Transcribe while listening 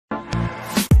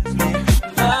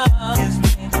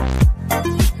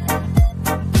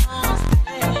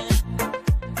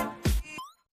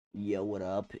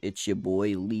up? It's your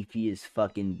boy Leafy is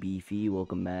fucking beefy.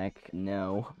 Welcome back.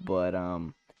 No, but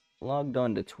logged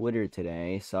on to Twitter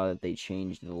today, saw that they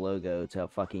changed the logo to a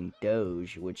fucking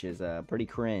Doge, which is pretty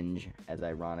cringe, as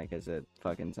ironic as it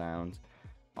fucking sounds.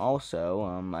 Also,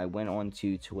 I went on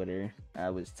to Twitter. I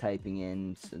was typing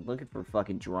in, looking for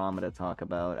fucking drama to talk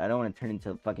about. I don't want to turn into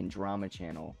a fucking drama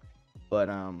channel, but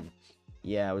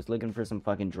yeah, I was looking for some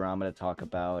fucking drama to talk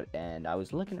about, and I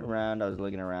was looking around,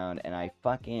 and I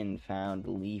fucking found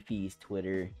Leafy's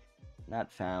Twitter.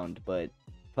 Not found, but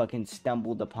fucking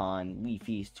stumbled upon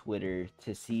Leafy's Twitter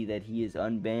to see that he is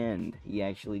unbanned. He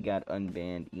actually got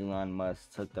unbanned. Elon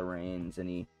Musk took the reins, and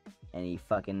he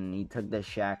took the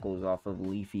shackles off of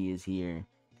Leafy is here.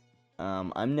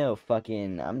 I'm no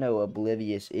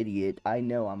oblivious idiot. I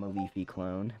know I'm a Leafy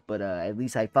clone, but at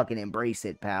least I fucking embrace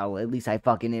it, pal. At least I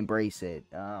fucking embrace it.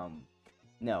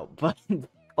 No, but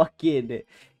fucking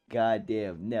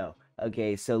goddamn, no.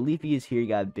 Okay, so Leafy is here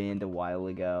got banned a while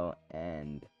ago,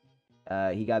 and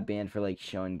he got banned for like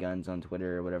showing guns on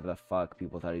Twitter or whatever the fuck.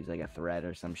 People thought he was like a threat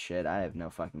or some shit. I have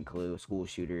no fucking clue. School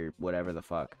shooter, whatever the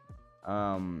fuck.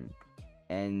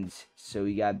 And so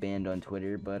he got banned on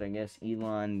Twitter, but I guess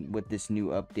Elon, with this new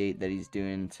update that he's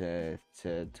doing to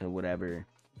whatever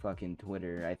fucking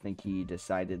Twitter, I think he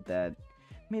decided that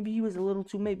maybe he was a little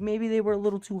too, maybe they were a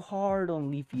little too hard on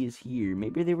Leafy is here.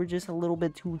 Maybe they were just a little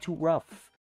bit too rough.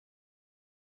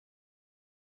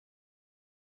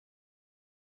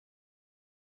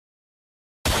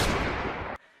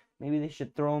 Maybe they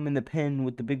should throw him in the pen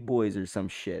with the big boys or some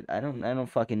shit. I don't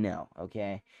fucking know,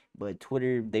 okay? But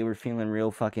Twitter, they were feeling real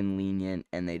fucking lenient,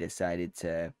 and they decided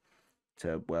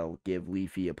well, give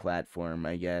Leafy a platform,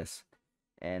 I guess.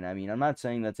 And I mean, I'm not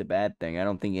saying that's a bad thing. I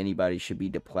don't think anybody should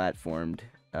be deplatformed.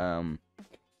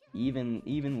 Even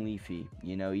Leafy,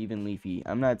 even Leafy.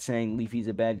 I'm not saying Leafy's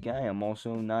a bad guy. I'm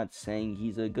also not saying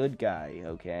he's a good guy,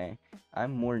 okay?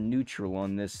 I'm more neutral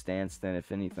on this stance than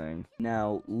if anything.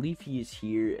 Now, Leafy is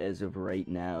here as of right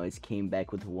now. Has came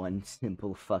back with one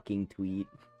simple fucking tweet.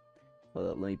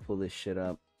 Hold up, let me pull this shit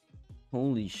up.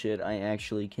 Holy shit, I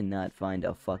actually cannot find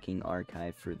a fucking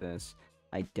archive for this.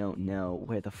 I don't know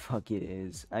where the fuck it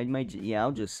is.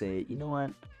 I'll just say it. You know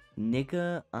what?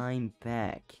 Nigga, I'm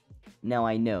back. Now,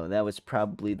 I know, that was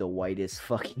probably the whitest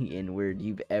fucking N-word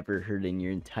you've ever heard in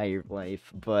your entire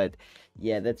life, but,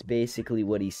 yeah, that's basically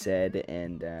what he said,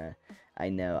 and, I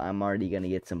know, I'm already gonna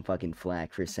get some fucking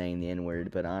flack for saying the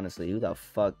N-word, but honestly, who the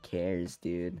fuck cares,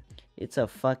 dude? It's a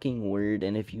fucking word,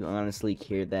 and if you honestly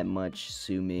care that much,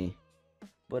 sue me.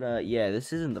 But, yeah,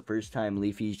 this isn't the first time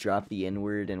Leafy's dropped the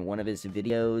N-word in one of his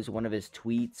videos, one of his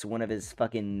tweets, one of his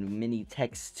fucking mini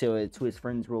texts to his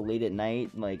friends real late at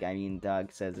night. Like, I mean, Dog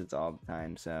says it's all the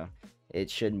time, so it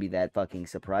shouldn't be that fucking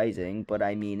surprising. But,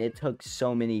 I mean, it took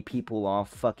so many people off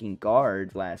fucking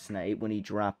guard last night when he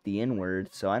dropped the N-word,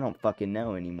 so I don't fucking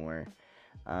know anymore.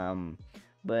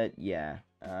 But, yeah,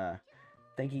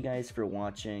 thank you guys for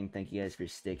watching. Thank you guys for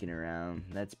sticking around.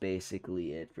 That's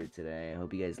basically it for today. I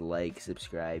hope you guys like,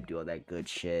 subscribe, do all that good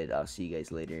shit. I'll see you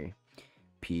guys later.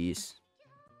 Peace.